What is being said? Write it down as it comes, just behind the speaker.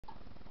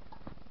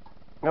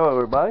Hello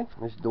everybody,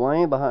 this is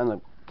Dwayne behind the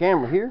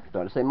camera here,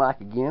 starting to say Mike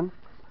again.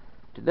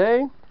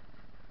 Today,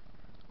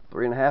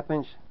 3.5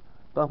 inch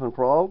thumping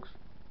frogs,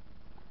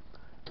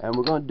 and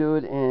we're going to do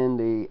it in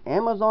the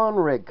Amazon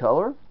red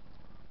color,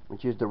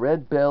 which is the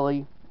red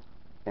belly,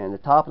 and the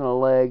top and the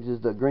legs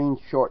is the green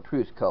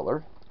chartreuse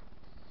color.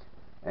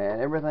 And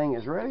everything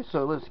is ready,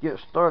 so let's get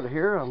started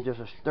here. I'm just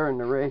stirring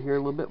the red here a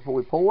little bit before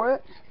we pour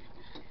it.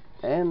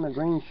 And the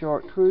green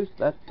chartreuse,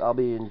 that I'll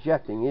be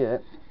injecting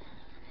it.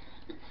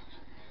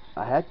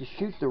 I had to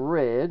shoot the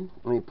red,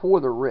 pour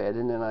the red,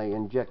 and then I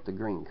inject the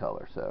green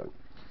color. So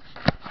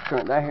turn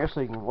it down here so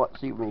you can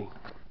see me.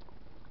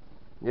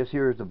 This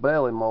here is the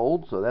belly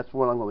mold, so that's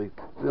what I'm going to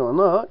be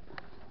filling up.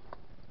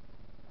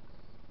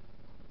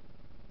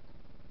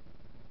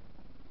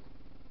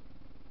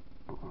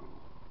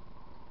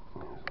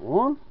 There's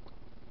one.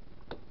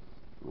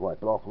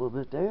 Wipe it off a little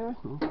bit there.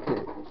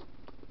 Okay.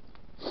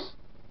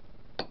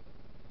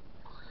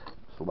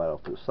 Slide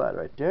off to the side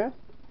right there.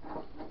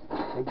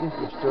 I guess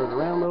you stir it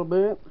around a little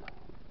bit.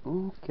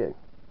 Okay.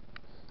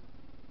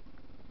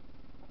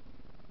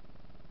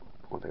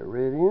 Pour that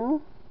red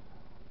in.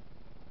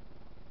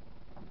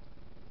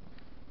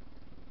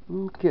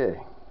 Okay.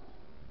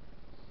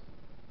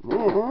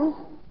 Then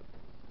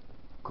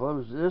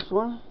close this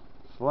one.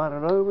 Slide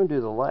it over and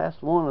do the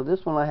last one of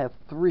this one. I have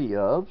 3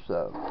 of,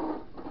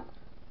 so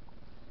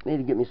need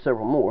to get me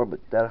several more, but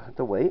that'll have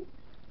to wait.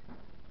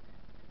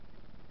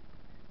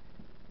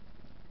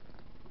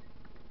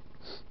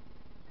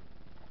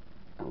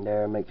 And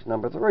there makes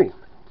number 3.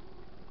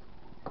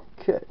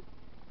 Okay.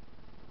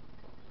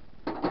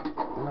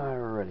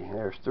 Alrighty,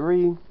 there's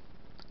 3.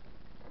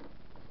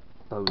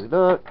 Close it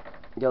up.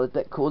 You gotta let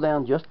that cool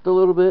down just a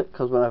little bit,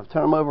 because when I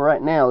turn them over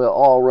right now, they'll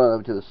all run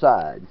over to the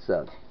side.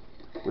 So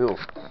we'll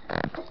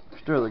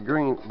stir the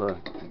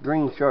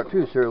green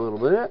chartreuse here a little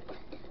bit.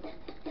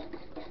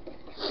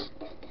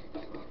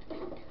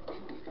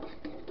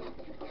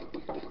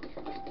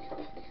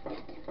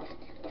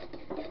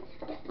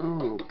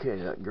 Okay,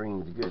 that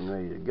green's good and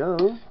ready to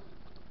go.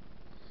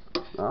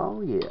 Oh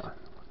yeah.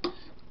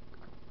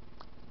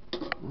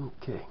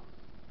 Okay.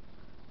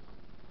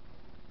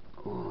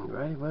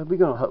 Alright, well we're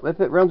gonna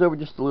if it runs over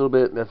just a little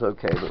bit, that's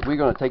okay. But we're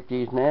gonna take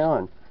these now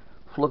and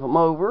flip them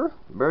over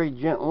very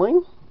gently.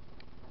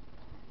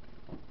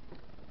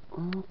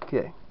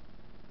 Okay.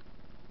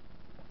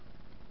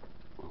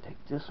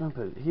 Take this one,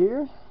 put it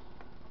here.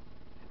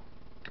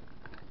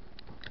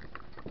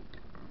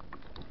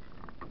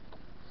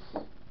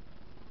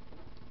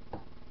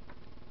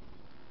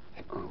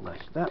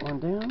 Lash that one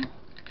down.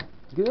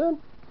 Good.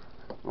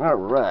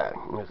 Alright,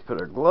 let's put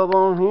our glove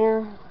on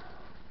here.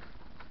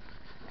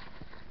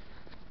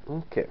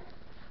 Okay.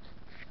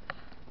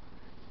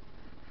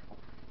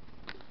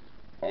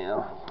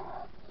 Now,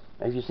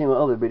 as you've seen in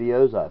other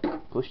videos, I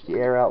push the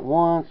air out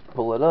once,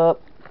 pull it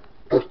up,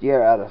 push the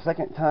air out a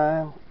second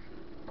time,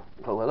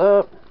 pull it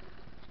up.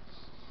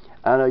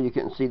 I know you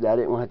couldn't see that. I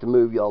didn't want to have to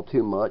move y'all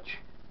too much.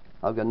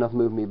 I've got enough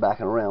moving me back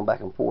and around,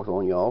 back and forth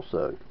on y'all,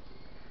 so.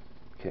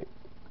 Okay,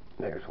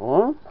 there's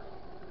one.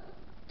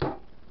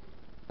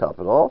 Top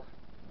it off.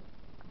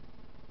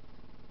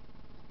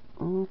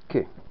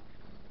 Okay.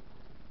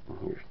 And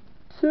here's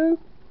 2.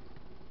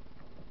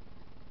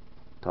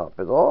 Top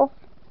it off.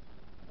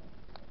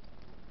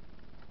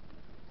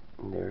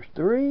 And there's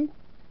 3.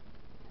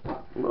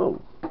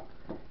 Whoa.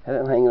 Had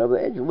it hanging over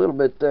the edge a little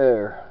bit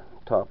there.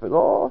 Top it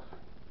off.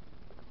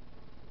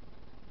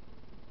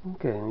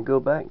 Okay, and go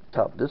back,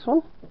 top this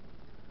one.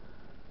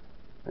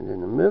 And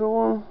then the middle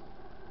one.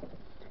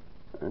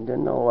 And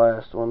then the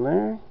last one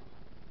there.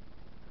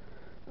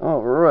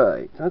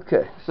 Alright,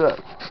 okay, so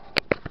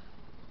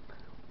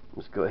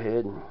let's go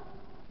ahead and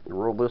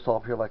roll this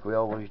off here like we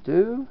always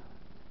do.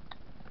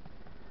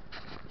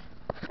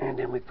 And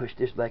then we push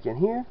this back in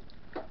here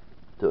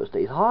so it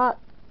stays hot.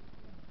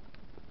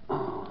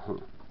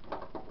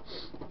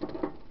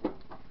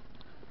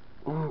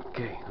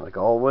 Okay, like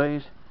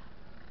always,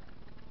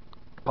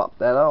 pop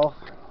that off,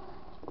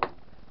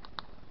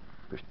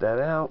 push that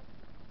out.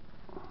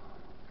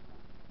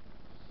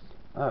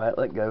 Alright,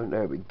 let go.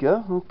 There we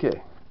go.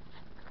 Okay.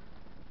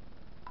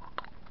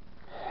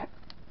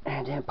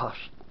 And then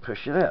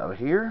push it out of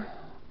here.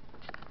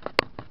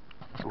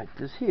 Like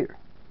this here.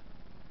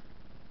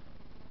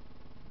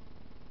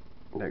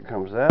 There it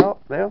comes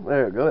out. There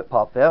we go. It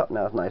popped out.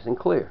 Now it's nice and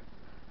clear.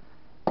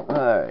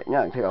 Alright,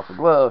 now I can take off the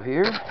glove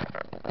here.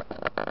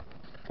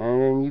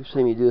 And you've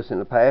seen me do this in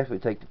the past. We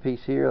take the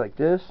piece here like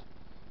this,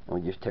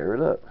 and we just tear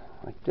it up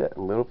like that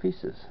in little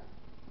pieces.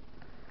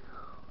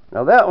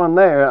 Now that one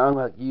there, I'm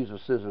going to use the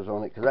scissors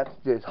on it because that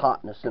stays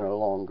hot in the center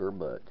longer,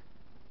 but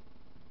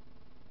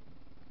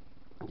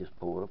just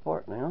pull it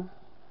apart now.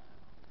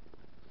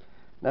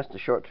 That's the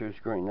chartreuse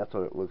green. That's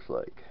what it looks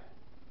like.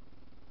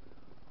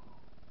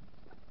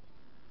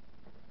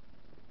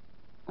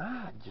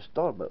 I just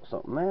thought about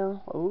something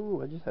now. Oh,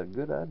 I just had a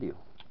good idea.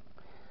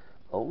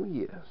 Oh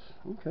yes.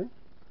 Okay.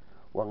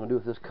 What I'm going to do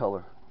with this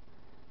color,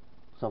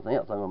 something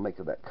else I'm going to make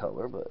of that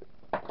color, but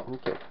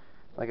okay.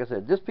 Like I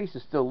said, this piece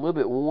is still a little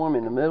bit warm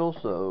in the middle,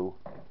 so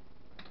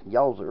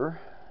yowzer.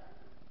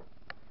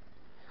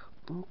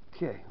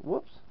 Okay,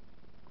 whoops.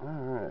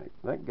 Alright,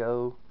 let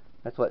go.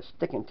 That's what's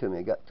sticking to me.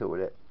 I got to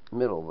that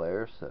middle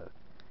there, so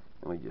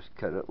let me just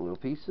cut it up in little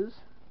pieces.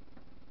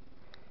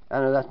 I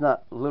know that's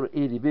not little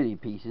itty bitty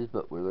pieces,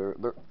 but they're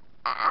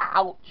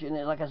ouch, and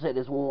like I said,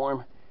 it's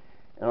warm.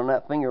 And on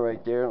that finger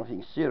right there, I don't know if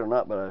you can see it or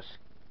not, but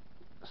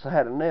I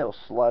had a nail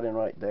slide in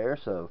right there,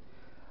 so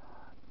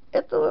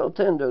it's a little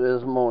tender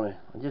this morning.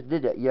 I just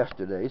did that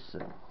yesterday, so.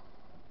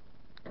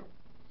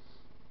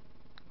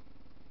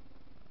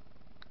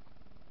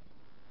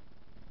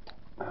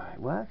 Alright,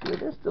 well actually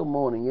it is still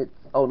morning.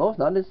 Oh no, it's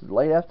not. This is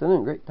late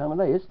afternoon. Great time of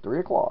day. It's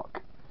 3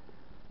 o'clock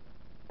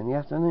in the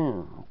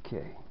afternoon.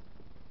 Okay.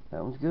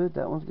 That one's good,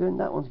 that one's good, and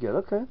that one's good.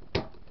 Okay.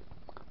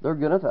 They're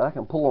good enough that I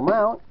can pull them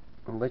out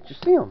and let you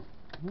see them.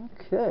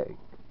 Okay.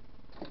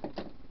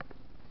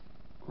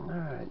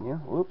 Alright, yeah,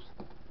 whoops.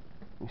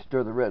 Let me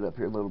stir the red up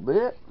here a little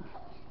bit.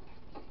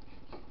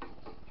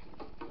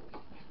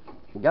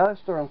 You gotta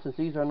stir them since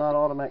these are not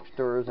automatic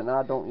stirrers and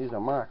I don't use a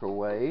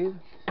microwave.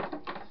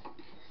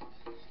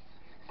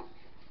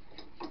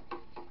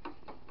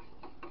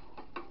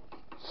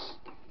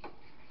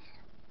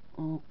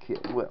 Okay,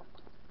 well,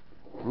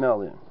 now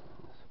then,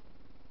 let's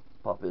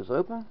pop this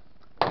open.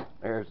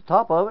 There's the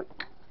top of it.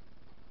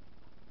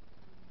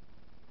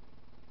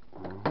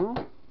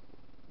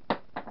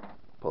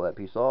 Pull that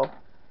piece off,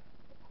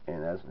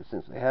 and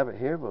since they have it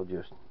here, we'll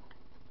just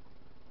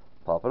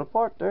pop it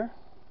apart there.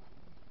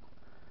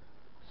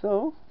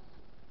 So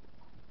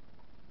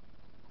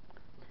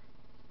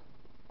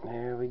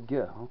there we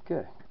go.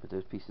 Okay, put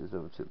those pieces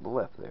over to the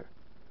left there,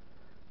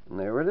 and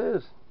there it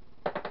is.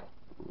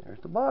 And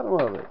there's the bottom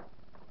of it.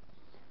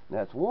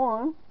 That's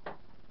one.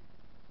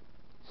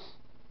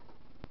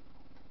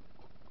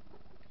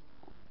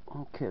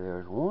 Okay,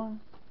 there's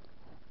one.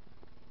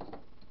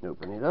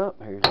 Open it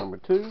up. Here's number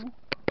two.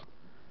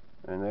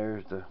 And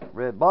there's the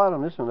red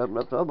bottom. This one opened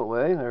up the other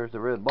way. There's the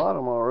red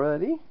bottom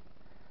already.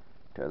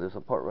 Tear this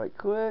apart right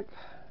quick.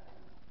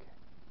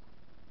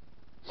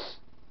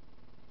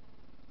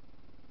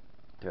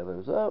 Tear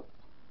those up.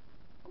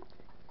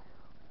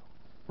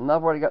 And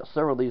I've already got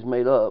several of these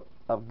made up.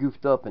 I've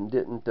goofed up and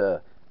didn't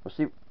didn't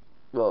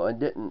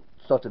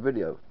start the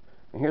video.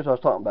 And here's what I was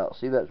talking about.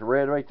 See that's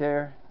red right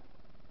there?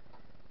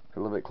 A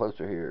little bit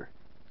closer here.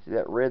 See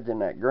that red's in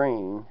that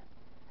green.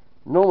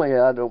 Normally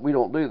we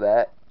don't do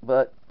that,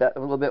 but that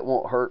a little bit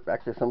won't hurt.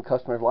 Actually, some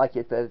customers like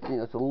it that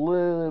it's a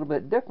little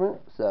bit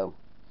different. So,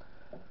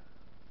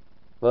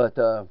 but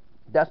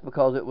that's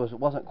because it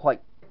wasn't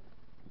quite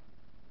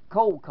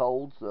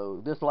cold. So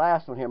this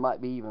last one here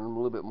might be even a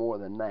little bit more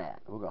than that.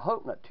 We're gonna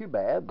hope not too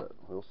bad, but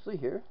we'll see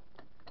here.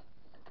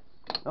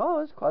 Oh,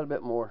 it's quite a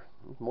bit more.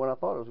 It's more than I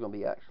thought it was gonna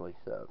be actually.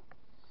 So,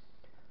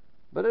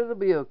 but it'll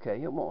be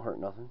okay. It won't hurt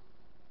nothing.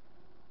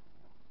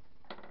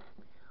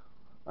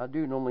 I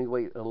do normally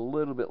wait a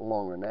little bit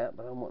longer than that,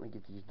 but I'm wanting to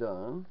get these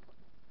done.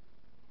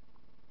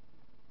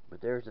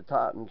 But there's the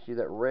top, and you can see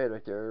that red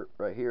right there,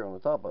 right here on the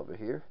top of it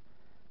here.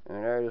 And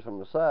there it is from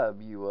the side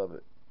view of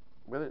it.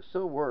 But it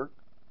still works.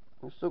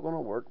 It's still going to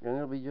work, and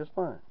it'll be just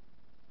fine.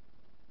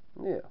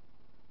 Yeah.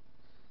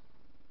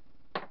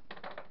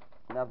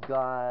 And I've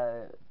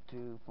got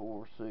 2,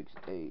 4, 6,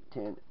 8,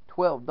 10,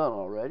 12 done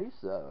already,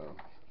 so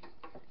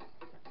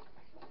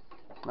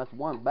that's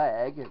one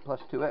bag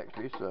plus 2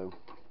 extras, so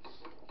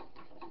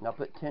I'll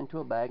put 10 to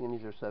a bag, and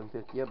these are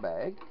 $7.50 a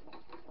bag.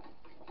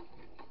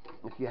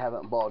 If you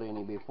haven't bought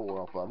any before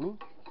off of me,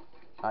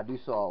 I do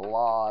sell a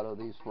lot of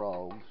these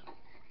frogs.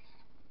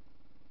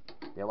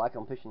 They like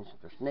them fishing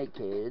for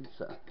snakeheads.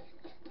 So.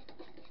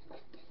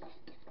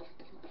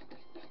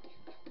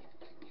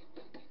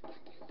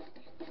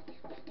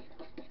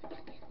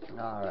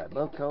 Alright,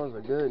 both colors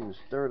are good and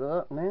stirred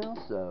up now,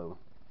 so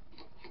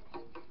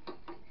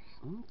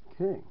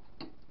okay.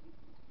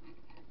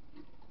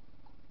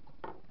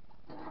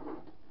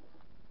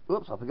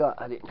 Whoops, I forgot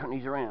I didn't turn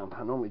these around.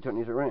 I normally turn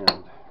these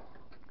around.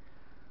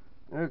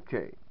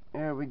 Okay,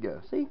 there we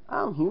go. See,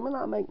 I'm human,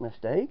 I make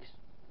mistakes.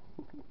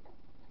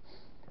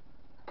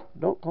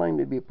 Don't claim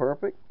to be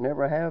perfect,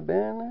 never have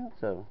been,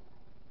 so.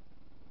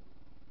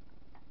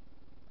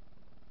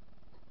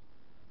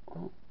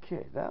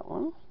 Okay, that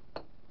one.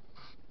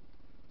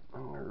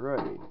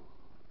 Alrighty.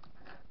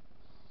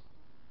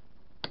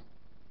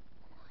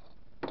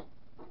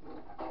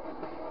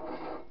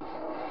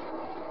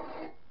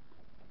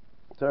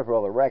 Sorry for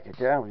all the racket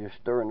there. I was just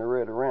stirring the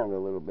red around a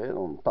little bit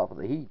on top of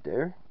the heat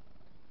there.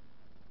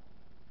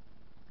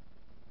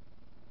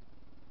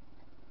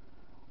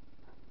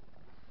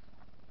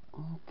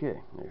 Okay,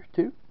 there's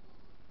two.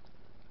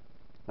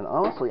 And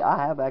honestly,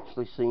 I have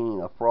actually seen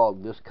a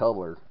frog this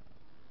color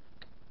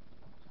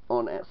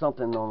on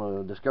something on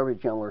a Discovery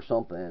Channel or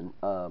something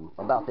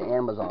about the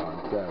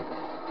Amazon.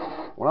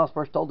 So when I was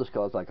first told this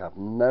color, I was like, I've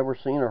never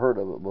seen or heard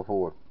of it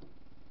before.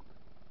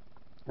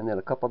 And then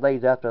a couple of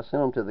days after I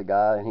sent them to the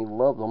guy and he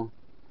loved them,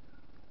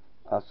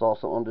 I saw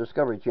something on the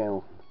Discovery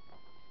Channel.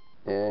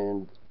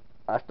 And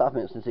I stopped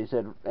him since he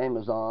said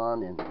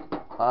Amazon, and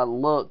I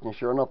looked, and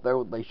sure enough,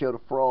 there they showed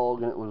a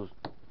frog, and it was,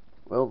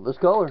 well, this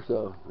color,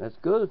 so that's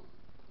good.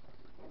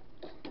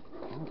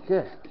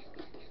 Okay.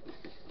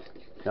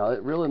 Now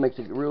it really makes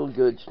a real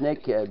good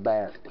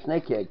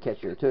snakehead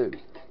catcher too.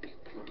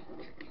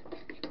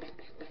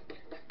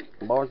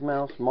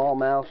 Largemouth,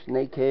 smallmouth,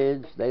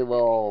 snakeheads, they will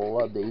all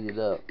love to eat it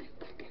up.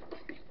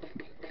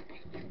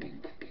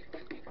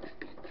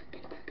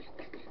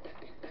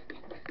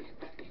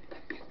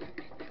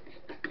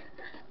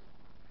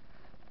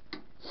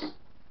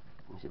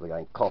 Let's see if I got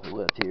any coffee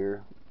left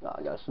here. Oh,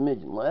 I got a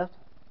smidgen left.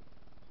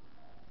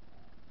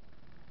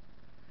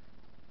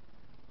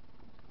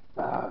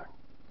 I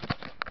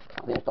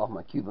finished off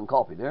my Cuban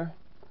coffee there.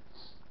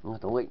 I'll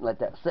have to wait and let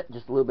that set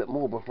just a little bit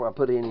more before I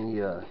put any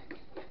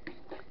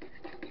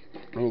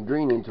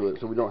green into it,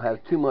 so we don't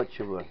have too much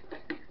of a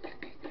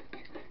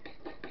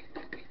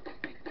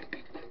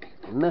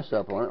mess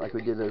up on it like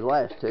we did those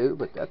last two,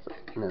 but that's,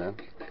 you know.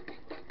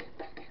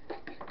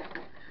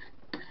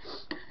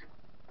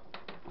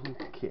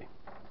 Okay.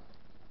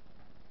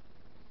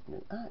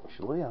 And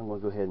actually, I'm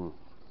going to go ahead and,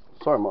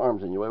 sorry my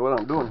arm's in your way, what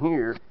I'm doing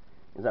here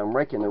is I'm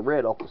raking the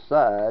red off the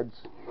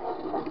sides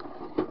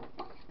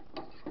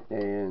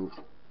and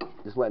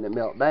just letting it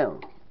melt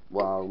down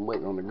while I'm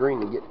waiting on the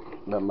green to get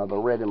the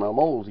red in my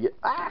molds to get,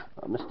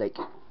 a mistake.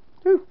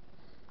 Whew.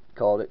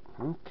 Called it.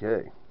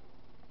 Okay.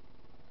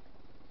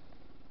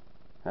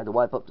 I had to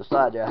wipe up the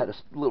side there. I had a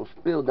little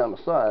spill down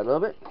the side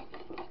of it.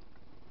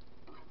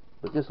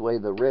 But this way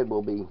the red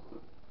will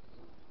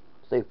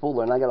stay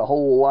fuller. And I got a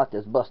whole lot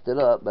that's busted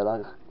up, but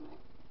I'm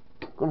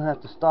going to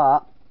have to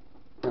stop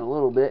in a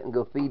little bit and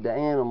go feed the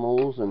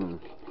animals and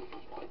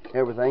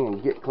everything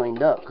and get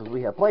cleaned up because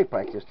we have play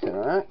practice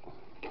tonight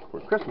for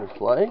Christmas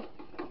play.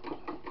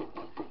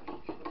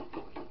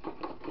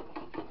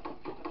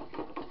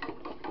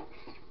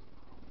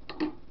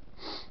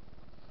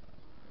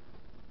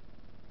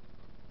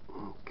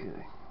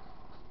 Okay.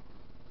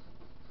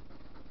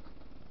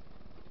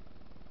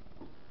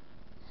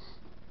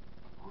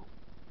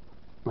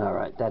 All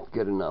right, that's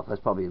good enough. That's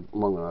probably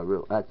longer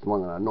than that's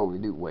longer than I normally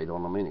do wait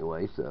on them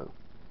anyway. So,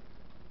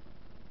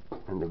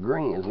 and the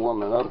green is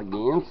warming up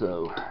again.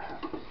 So,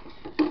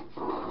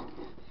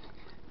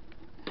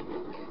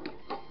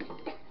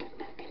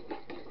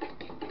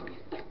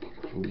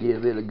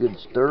 give it a good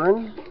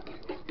stirring.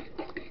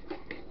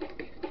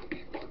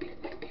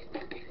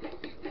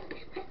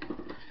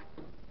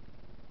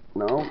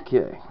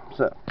 Okay,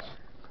 so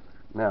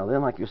now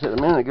then, like you said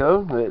a minute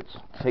ago, let's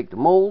take the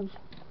molds,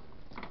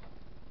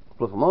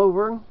 flip them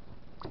over.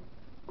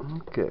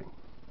 Okay.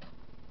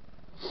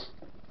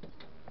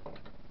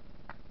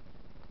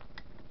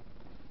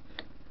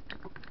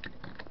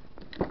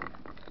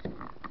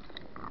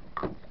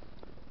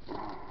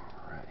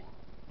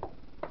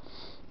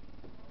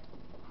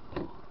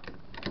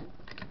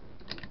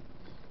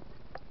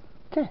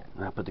 Okay,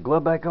 now put the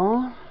glove back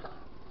on.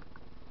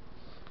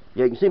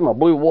 Yeah, you can see my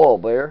blue wall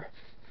there.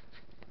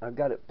 I've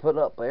got it put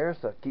up there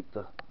so I keep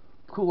the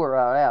cooler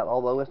out,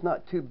 although it's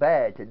not too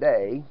bad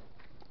today.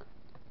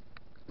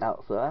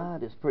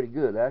 Outside it's pretty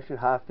good. Actually,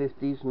 high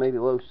 50s, maybe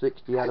low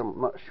 60. I'm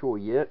not sure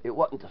yet. It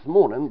wasn't this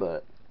morning,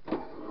 but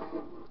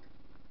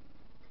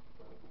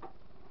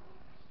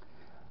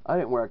I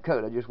didn't wear a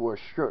coat. I just wore a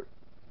shirt,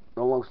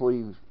 a long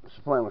sleeve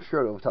flannel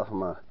shirt over top of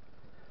my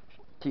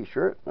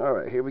t-shirt. All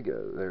right, here we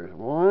go. There's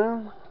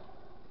one.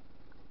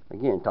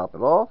 Again, top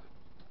it off.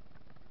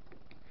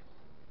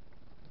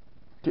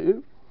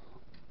 Two.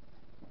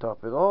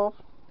 Top it off.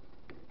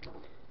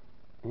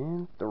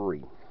 And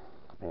three.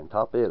 And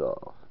top it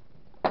off.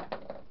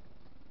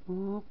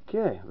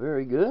 Okay,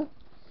 very good.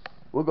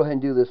 We'll go ahead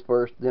and do this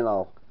first, then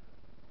I'll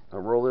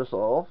roll this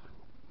off.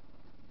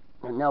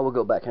 And now we'll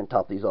go back and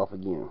top these off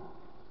again.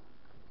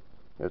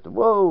 There's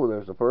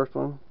there's the first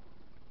one.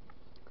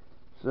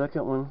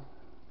 Second one.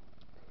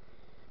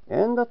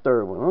 And the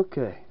third one.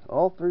 Okay,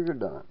 all three are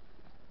done.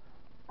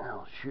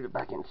 I'll shoot it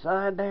back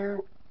inside there.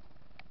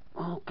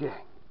 Okay.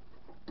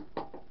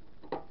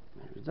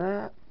 There's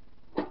that.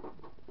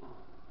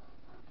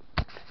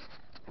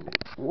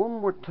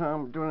 One more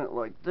time, doing it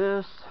like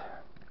this.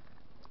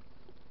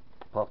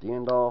 Pop the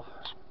end off.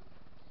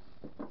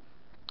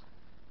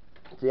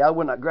 See, I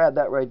would not grab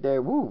that right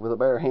there, with a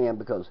bare hand,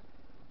 because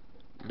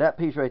that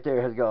piece right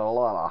there has got a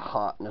lot of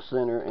hot in the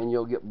center and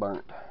you'll get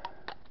burnt.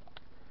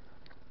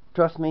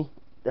 Trust me,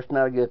 that's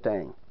not a good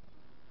thing.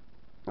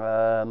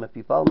 If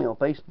you follow me on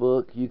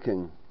Facebook, you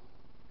can,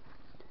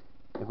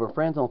 if we're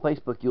friends on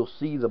Facebook, you'll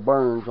see the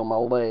burns on my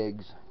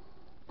legs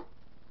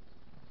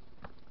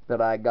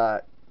that I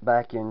got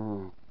back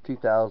in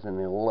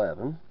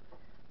 2011.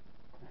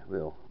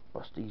 We'll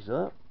bust these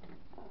up.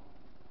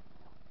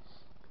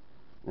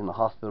 In the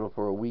hospital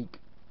for a week.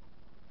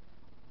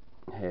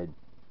 Had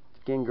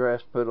skin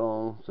grafts put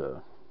on,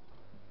 so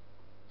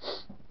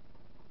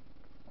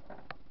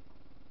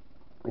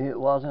it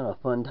wasn't a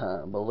fun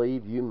time,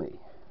 believe you me.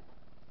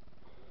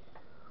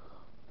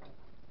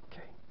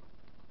 Okay,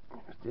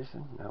 there's this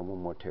one. Now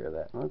one more tear of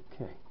that.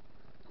 Okay.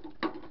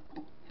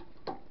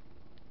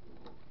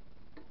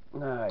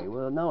 Alright,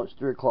 well now it's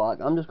 3 o'clock.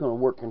 I'm just going to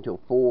work until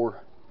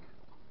 4.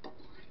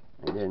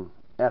 And then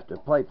after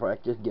play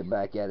practice, get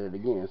back at it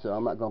again. So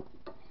I'm not going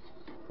to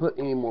put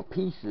any more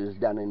pieces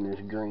down in this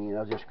green.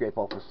 I'll just scrape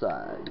off the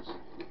sides.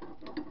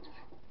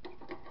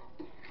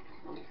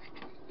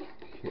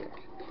 Okay.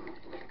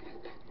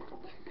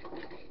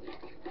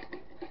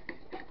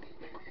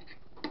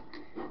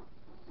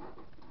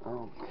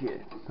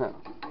 Okay. Huh.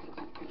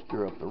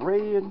 Stir up the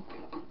red.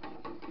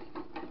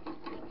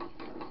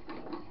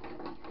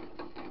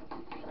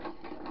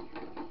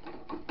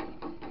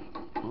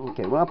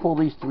 Okay, when I pull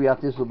these 3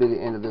 out, this will be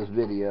the end of this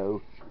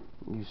video.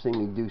 You see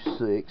me do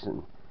 6,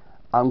 and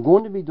I'm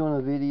going to be doing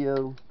a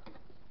video.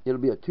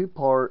 It'll be a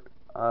 2-part.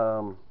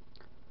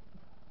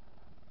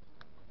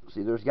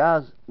 See, there's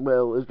guys.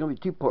 Well, there's going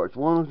to be 2 parts.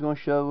 One is going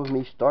to show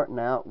me starting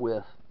out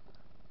with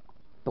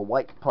the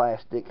white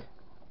plastic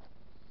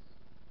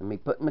and me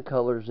putting the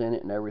colors in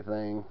it and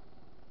everything,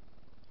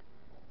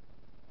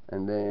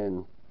 and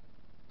then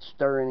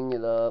stirring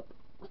it up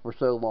for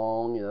so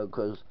long, you know,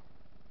 because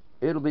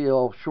it'll be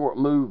a short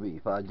movie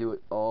if I do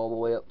it all the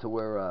way up to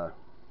where I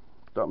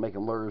start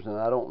making lures, and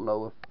I don't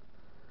know if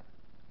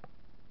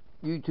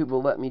YouTube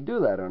will let me do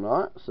that or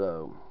not,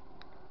 so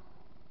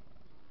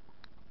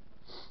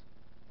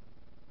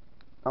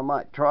I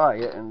might try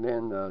it and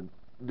then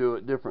do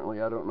it differently.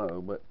 I don't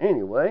know, but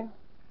anyway,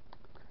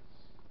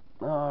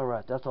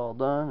 alright, that's all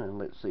done. And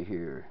let's see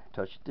here,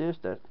 touch this,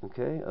 that,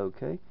 okay,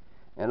 okay,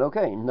 and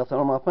okay, nothing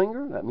on my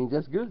finger. That means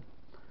that's good.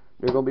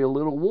 They're gonna be a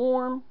little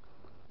warm,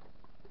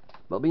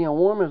 but being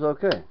warm is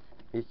okay.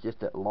 It's just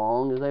that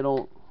long as they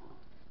don't,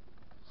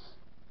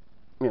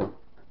 you know,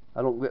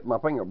 I don't get my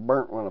finger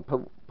burnt when I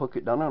poke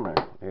it down in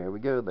there. There we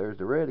go. There's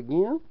the red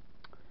again.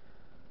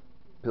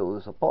 Peel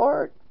this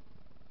apart,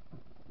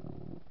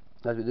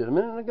 as we did a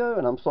minute ago.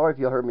 And I'm sorry if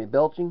you heard me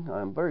belching.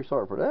 I'm very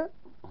sorry for that.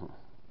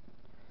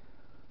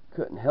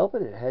 Couldn't help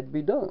it. It had to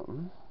be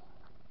done.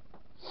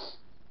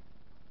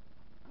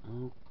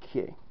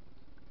 Okay.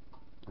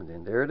 And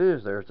then there it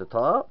is. There's the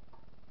top.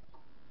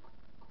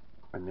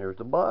 And there's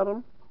the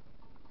bottom.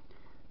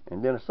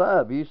 And then a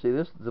side view. See,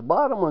 this, the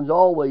bottom one's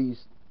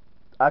always,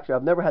 actually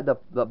I've never had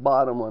the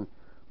bottom one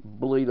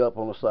bleed up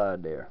on the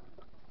side there.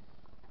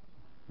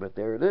 But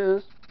there it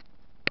is.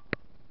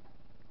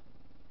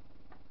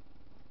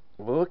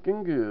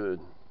 Looking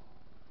good.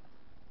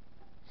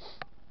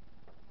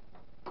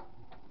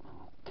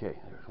 Okay,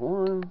 there's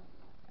one.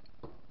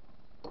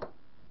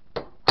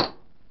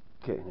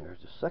 Okay, there's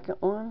the second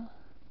one.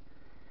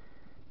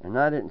 And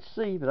I didn't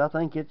see, but I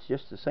think it's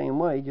just the same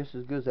way, just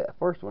as good as that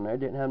first one there.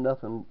 Didn't have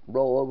nothing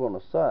roll over on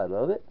the side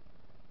of it.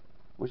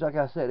 Which, like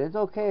I said, it's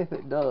okay if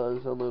it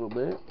does a little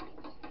bit.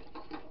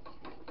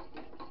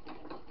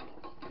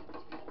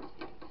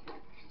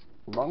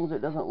 As long as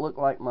it doesn't look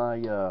like my,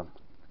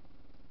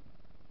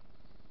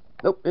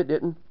 nope, it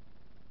didn't.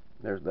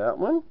 There's that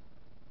one.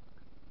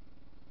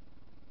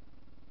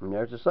 And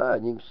there's the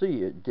side. You can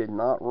see it did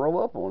not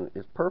roll up on it.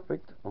 It's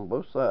perfect on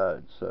both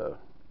sides. So,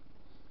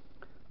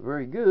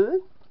 very good.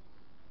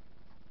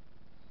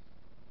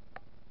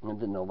 And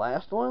then the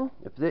last one,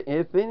 if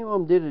any of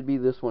them did, it'd be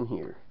this one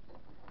here.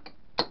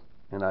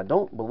 And I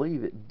don't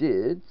believe it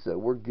did, so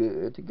we're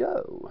good to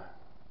go.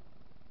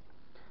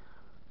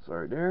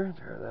 Sorry there,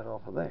 tear that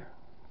off of there.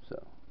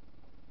 So,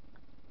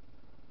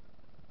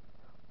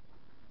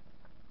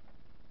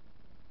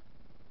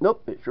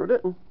 nope, it sure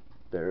didn't.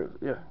 There,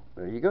 yeah,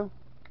 there you go.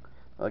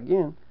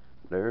 Again,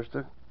 there's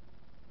the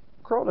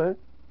crawdad.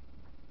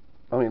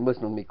 I mean,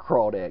 listen to me,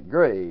 crawdad.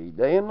 Great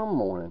day in the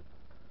morning.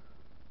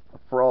 A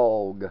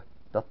frog.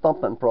 The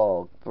Thumpin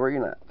frog,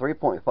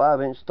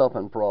 3.5-inch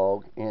Thumpin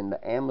frog in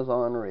the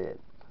Amazon red.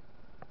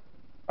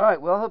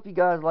 Alright, well, I hope you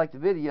guys liked the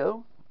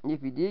video.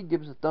 If you did,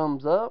 give us a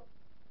thumbs up.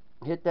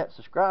 Hit that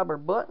subscriber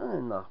button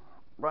in the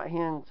right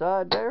hand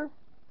side there.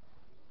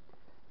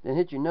 Then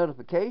hit your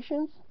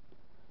notifications.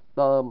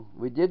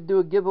 We did do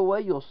a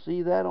giveaway. You'll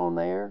see that on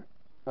there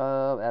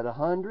at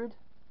 100.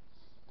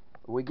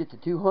 When we get to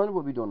 200,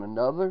 we'll be doing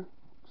another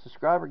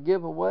subscriber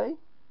giveaway.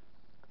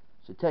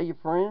 So tell your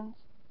friends,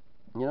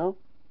 you know.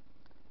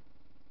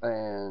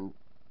 And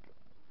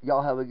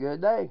y'all have a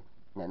good day.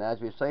 And as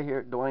we say here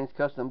at Dwayne's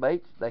Custom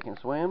Baits, they can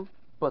swim,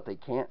 but they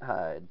can't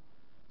hide.